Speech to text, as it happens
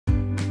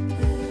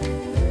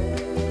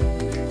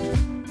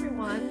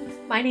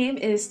My name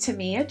is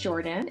Tamia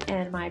Jordan,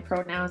 and my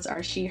pronouns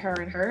are she, her,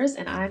 and hers,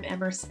 and I'm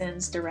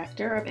Emerson's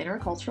Director of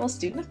Intercultural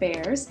Student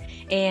Affairs.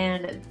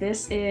 And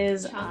this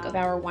is a chunk of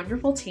our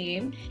wonderful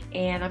team,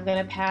 and I'm going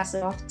to pass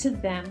it off to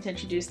them to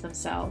introduce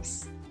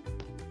themselves.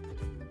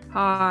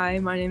 Hi,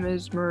 my name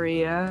is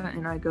Maria,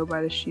 and I go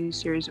by the she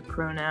series of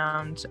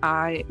pronouns.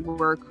 I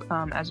work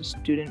as a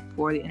student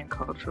for the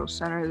Intercultural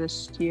Center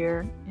this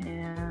year,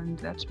 and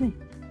that's me.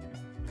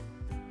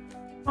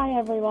 Hi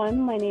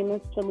everyone, my name is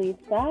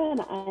Jaleesa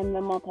and I'm the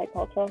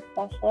Multicultural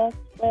Specialist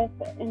with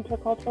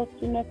Intercultural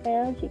Student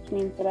Affairs, which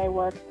means that I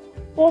work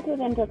both with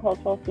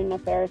Intercultural Student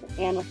Affairs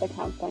and with the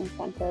Counseling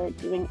Center,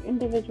 doing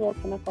individual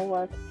clinical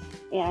work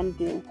and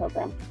doing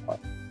program support.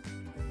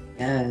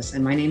 Yes,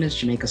 and my name is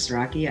Jamaica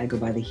Saraki. I go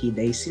by the He,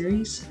 They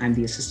series. I'm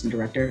the Assistant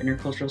Director of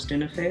Intercultural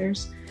Student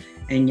Affairs.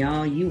 And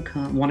y'all, you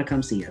want to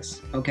come see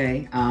us,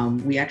 okay?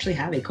 We actually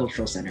have a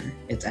cultural center.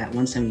 It's at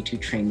 172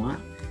 Tremont.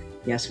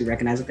 Yes, we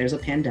recognize that there's a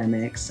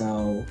pandemic,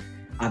 so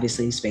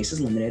obviously space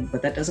is limited,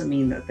 but that doesn't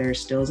mean that there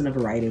still isn't a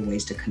variety of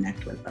ways to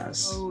connect with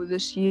us. So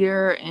this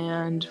year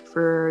and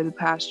for the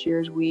past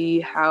years, we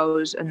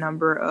house a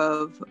number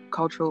of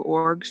cultural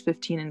orgs,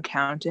 15 and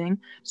counting.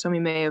 Some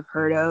you may have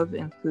heard of,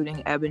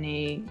 including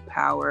Ebony,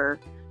 Power,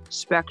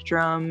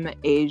 Spectrum,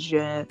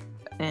 Asia,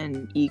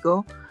 and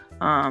Eagle.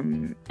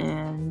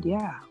 And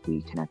yeah,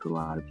 we connect with a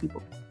lot of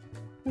people.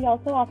 We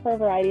also offer a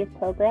variety of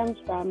programs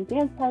from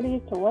dance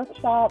parties to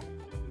workshops,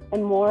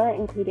 and more,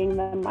 including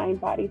the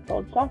Mind, Body,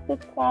 Soul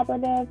Justice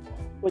Collaborative,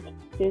 which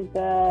is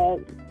a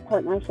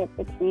partnership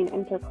between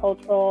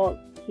Intercultural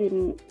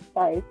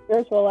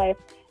Spiritual Life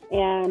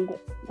and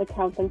the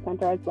Counseling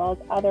Center, as well as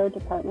other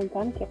departments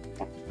on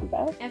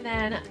campus. And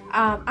then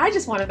I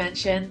just want to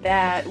mention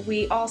that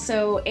we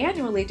also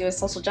annually do a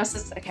Social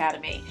Justice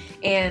Academy,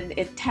 and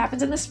it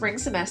happens in the spring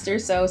semester.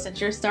 So since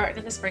you're starting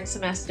in the spring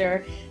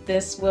semester,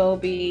 this will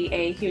be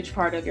a huge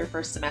part of your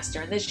first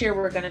semester. And this year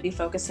we're going to be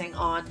focusing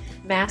on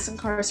mass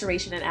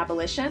incarceration and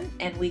abolition,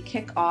 and we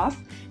kick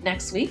off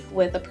next week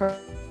with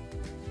a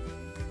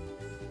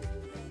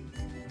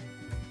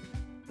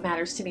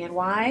Matters to Me and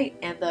Why,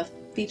 and the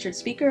featured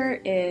speaker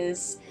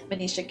is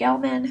Manisha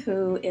Gelman,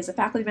 who is a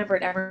faculty member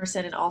at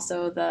Emerson and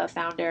also the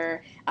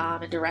founder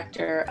and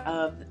director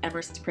of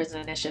Emerson's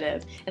Prison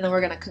Initiative. And then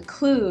we're going to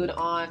conclude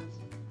on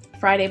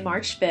Friday,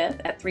 March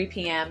 5th at 3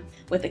 p.m.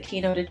 with a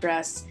keynote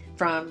address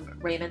from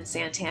Raymond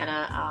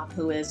Santana,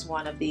 who is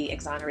one of the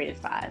exonerated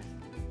 5.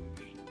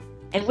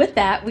 And with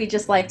that, we'd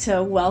just like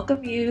to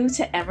welcome you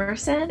to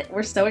Emerson.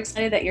 We're so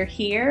excited that you're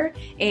here,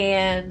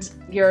 and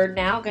you're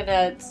now going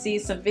to see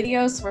some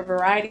videos from a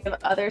variety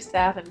of other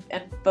staff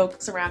and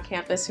folks around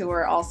campus who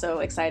are also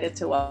excited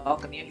to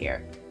welcome you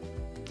here.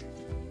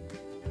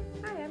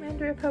 Hi, I'm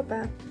Andrea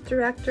Popa,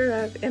 Director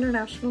of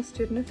International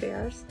Student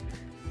Affairs.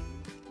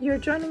 You're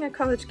joining a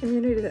college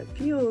community that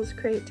fuels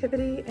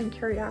creativity and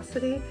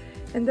curiosity,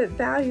 and that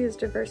values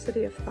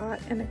diversity of thought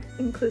and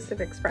inclusive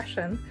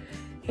expression.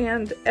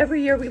 And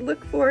every year we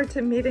look forward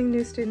to meeting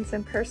new students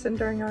in person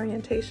during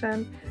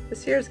orientation.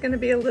 This year is going to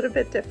be a little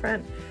bit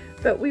different,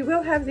 but we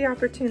will have the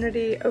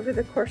opportunity over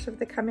the course of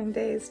the coming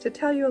days to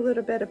tell you a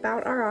little bit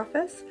about our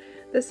office,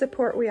 the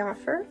support we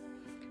offer.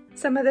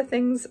 Some of the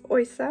things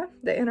OISA,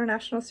 the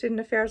International Student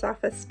Affairs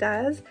Office,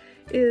 does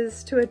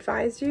is to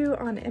advise you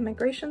on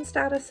immigration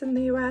status in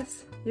the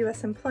U.S.,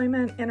 U.S.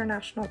 employment,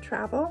 international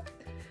travel.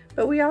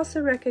 But we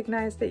also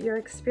recognize that your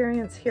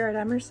experience here at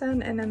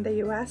Emerson and in the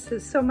U.S.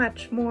 is so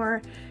much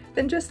more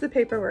than just the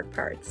paperwork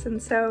parts.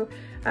 And so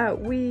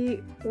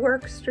we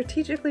work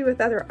strategically with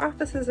other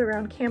offices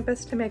around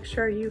campus to make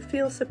sure you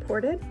feel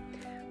supported.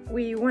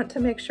 We want to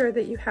make sure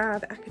that you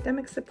have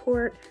academic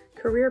support,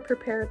 career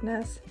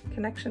preparedness,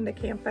 connection to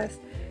campus.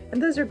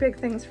 And those are big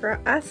things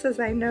for us, as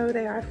I know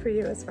they are for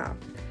you as well.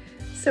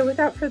 So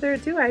without further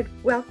ado, I'd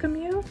welcome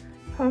you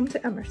home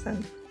to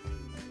Emerson.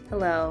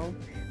 Hello.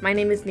 My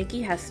name is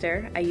Nikki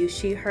Hester. I use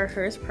she, her,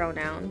 hers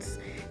pronouns.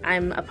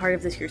 I'm a part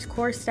of this year's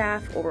core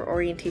staff or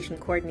orientation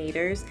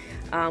coordinators,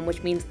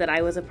 which means that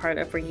I was a part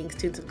of bringing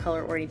students of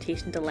color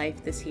orientation to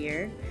life this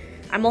year.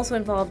 I'm also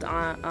involved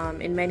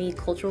in many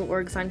cultural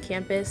orgs on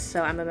campus,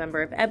 so I'm a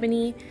member of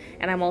Ebony,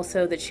 and I'm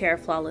also the chair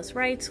of Flawless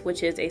Rights,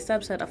 which is a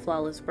subset of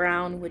Flawless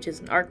Brown, which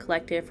is an art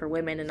collective for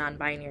women and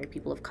non-binary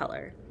people of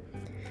color.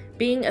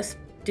 Being a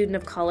student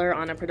of color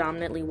on a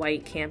predominantly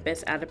white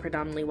campus at a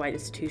predominantly white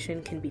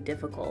institution can be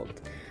difficult.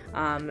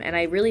 And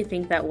I really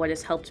think that what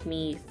has helped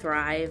me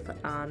thrive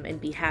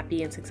and be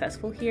happy and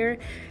successful here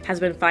has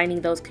been finding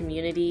those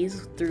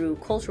communities through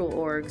cultural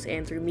orgs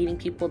and through meeting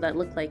people that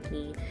look like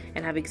me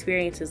and have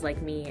experiences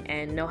like me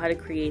and know how to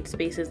create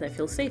spaces that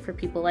feel safe for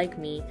people like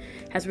me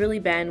has really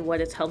been what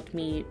has helped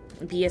me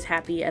be as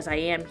happy as I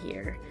am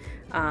here.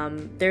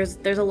 There's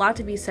a lot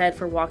to be said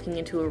for walking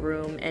into a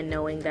room and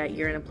knowing that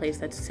you're in a place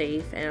that's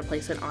safe and a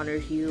place that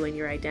honors you and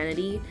your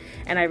identity.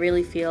 And I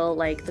really feel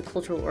like the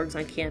cultural orgs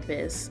on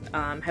campus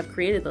have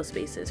created those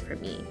spaces for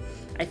me.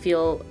 I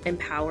feel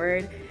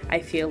empowered. I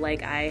feel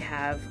like I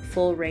have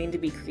full reign to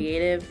be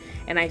creative,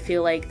 and I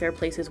feel like there are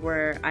places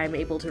where I'm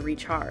able to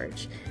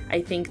recharge.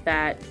 I think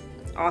that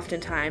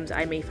oftentimes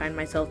I may find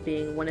myself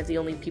being one of the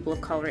only people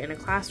of color in a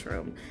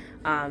classroom.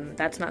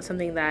 That's not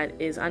something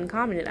that is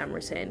uncommon at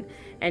Emerson,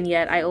 and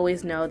yet I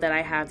always know that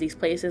I have these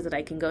places that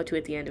I can go to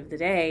at the end of the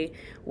day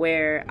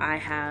where I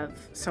have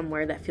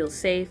somewhere that feels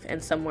safe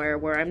and somewhere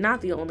where I'm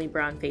not the only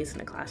brown face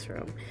in a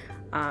classroom.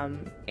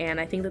 And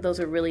I think that those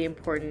are really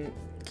important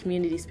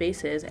community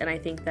spaces, and I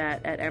think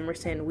that at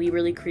Emerson we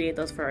really create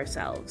those for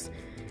ourselves.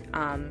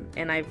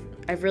 And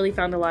I've really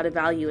found a lot of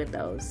value in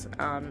those,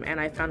 and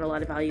I've found a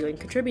lot of value in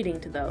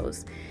contributing to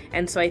those.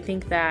 And so I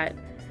think that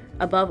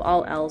above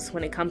all else,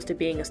 when it comes to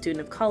being a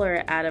student of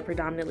color at a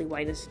predominantly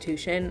white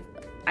institution,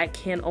 I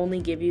can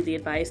only give you the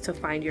advice to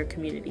find your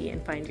community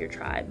and find your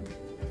tribe,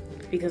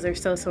 because they're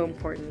so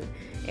important,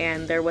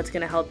 and they're what's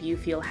going to help you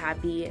feel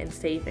happy and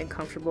safe and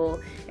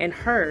comfortable and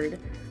heard.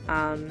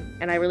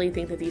 And I really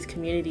think that these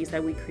communities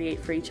that we create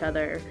for each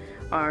other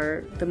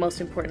are the most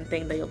important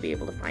thing that you'll be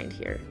able to find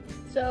here.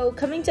 So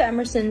coming to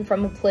Emerson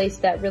from a place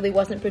that really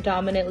wasn't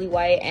predominantly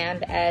white,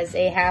 and as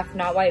a half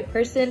not white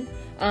person,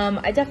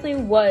 I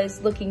definitely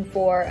was looking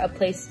for a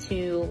place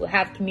to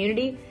have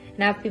community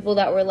and have people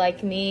that were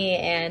like me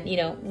and, you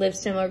know, live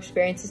similar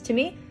experiences to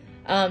me.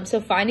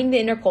 So finding the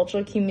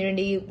intercultural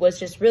community was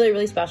just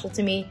really special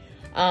to me.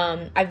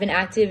 I've been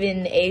active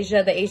in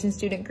Asia, the Asian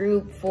student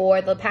group,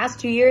 for the past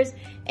 2 years,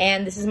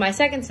 and this is my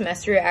second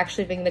semester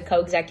actually being the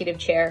co-executive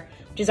chair,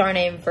 which is our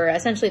name for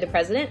essentially the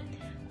president.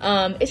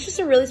 It's just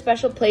a really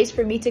special place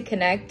for me to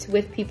connect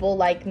with people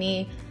like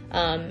me,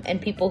 and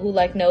people who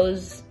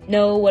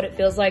know what it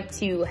feels like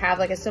to have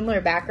like a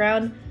similar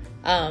background,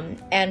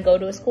 and go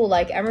to a school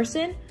like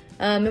Emerson.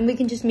 And we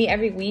can just meet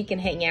every week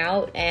and hang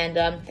out,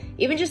 and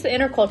even just the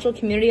intercultural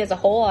community as a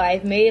whole.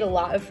 I've made a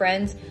lot of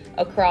friends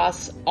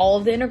across all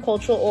of the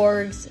intercultural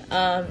orgs,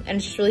 and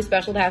it's just really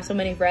special to have so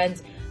many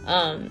friends.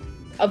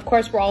 Of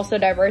course, we're all so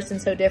diverse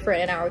and so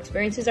different, and our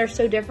experiences are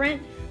so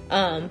different,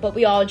 but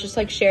we all just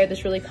like share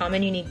this really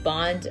common, unique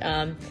bond,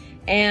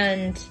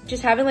 and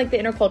just having like the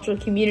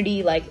intercultural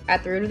community like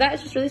at the root of that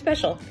is just really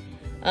special.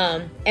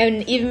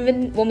 And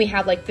even when we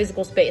have like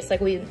physical space,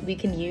 like we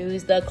can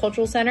use the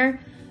cultural center.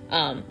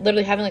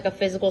 Literally having like a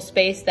physical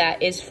space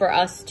that is for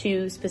us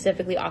to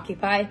specifically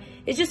occupy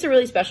is just a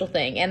really special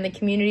thing, and the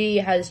community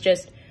has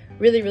just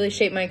really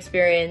shaped my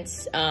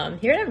experience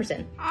here at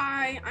Emerson.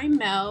 Hi, I'm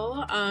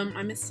Mel.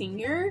 I'm a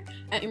senior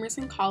at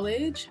Emerson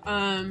College.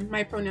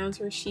 My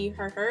pronouns are she,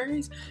 her,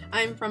 hers.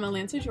 I'm from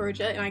Atlanta,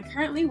 Georgia, and I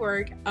currently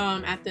work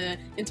at the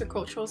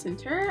Intercultural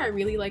Center. I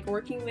really like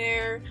working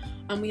there.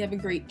 We have a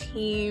great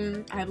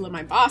team. I love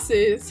my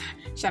bosses.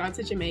 Shout out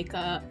to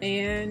Jamaica,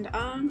 and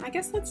I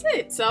guess that's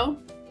it. So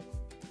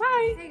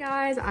bye. Hey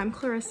guys, I'm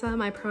Clarissa.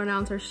 My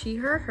pronouns are she,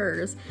 her,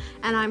 hers,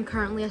 and I'm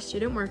currently a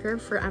student worker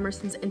for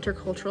Emerson's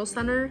Intercultural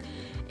Center.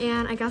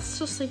 And I guess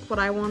just like what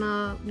I want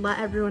to let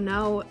everyone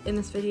know in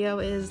this video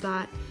is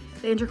that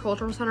the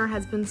Intercultural Center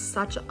has been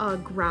such a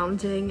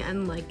grounding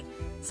and like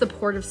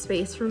supportive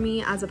space for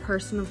me as a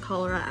person of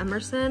color at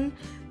Emerson,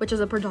 which is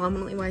a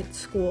predominantly white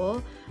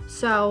school.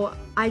 So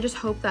I just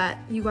hope that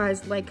you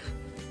guys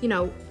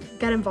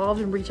get involved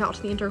and reach out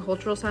to the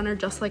Intercultural Center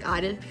just like I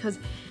did, because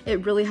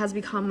it really has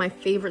become my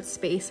favorite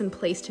space and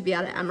place to be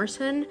at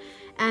Emerson,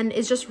 and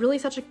it's just really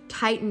such a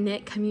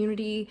tight-knit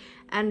community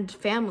and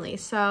family.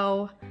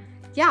 So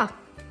yeah,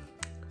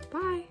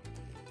 bye.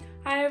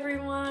 Hi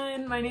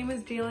everyone, my name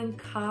is Jalen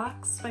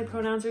Cox. My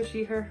pronouns are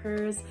she, her,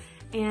 hers,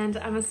 and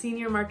I'm a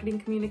senior marketing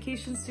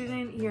communication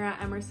student here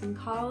at Emerson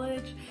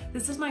College.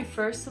 This is my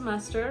first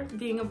semester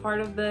being a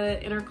part of the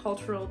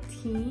intercultural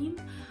team.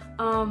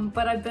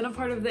 But I've been a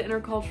part of the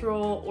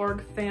intercultural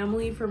org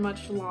family for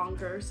much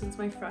longer. Since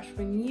my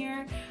freshman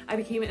year, I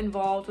became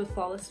involved with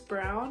Flawless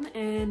Brown,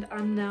 and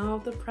I'm now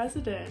the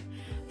president.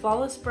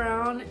 Flawless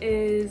Brown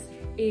is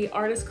an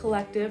artist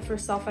collective for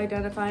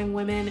self-identifying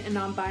women and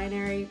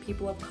non-binary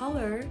people of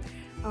color,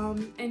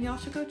 and y'all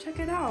should go check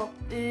it out,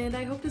 and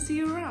I hope to see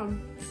you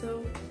around.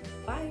 So,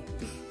 bye.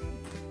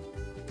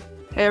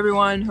 Hey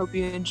everyone, hope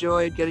you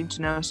enjoyed getting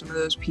to know some of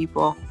those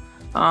people.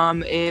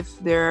 If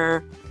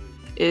there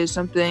is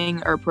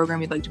something or a program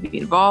you'd like to be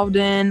involved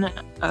in,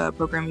 a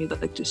program you'd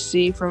like to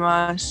see from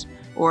us,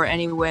 or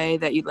any way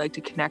that you'd like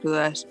to connect with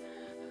us,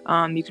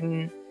 you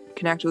can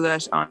connect with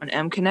us on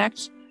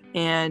MConnect,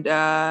 and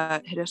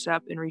hit us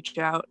up and reach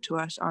out to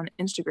us on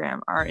Instagram.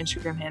 Our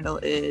Instagram handle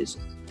is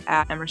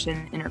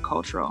 @Emerson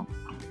Intercultural.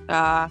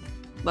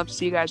 Love to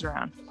see you guys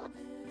around.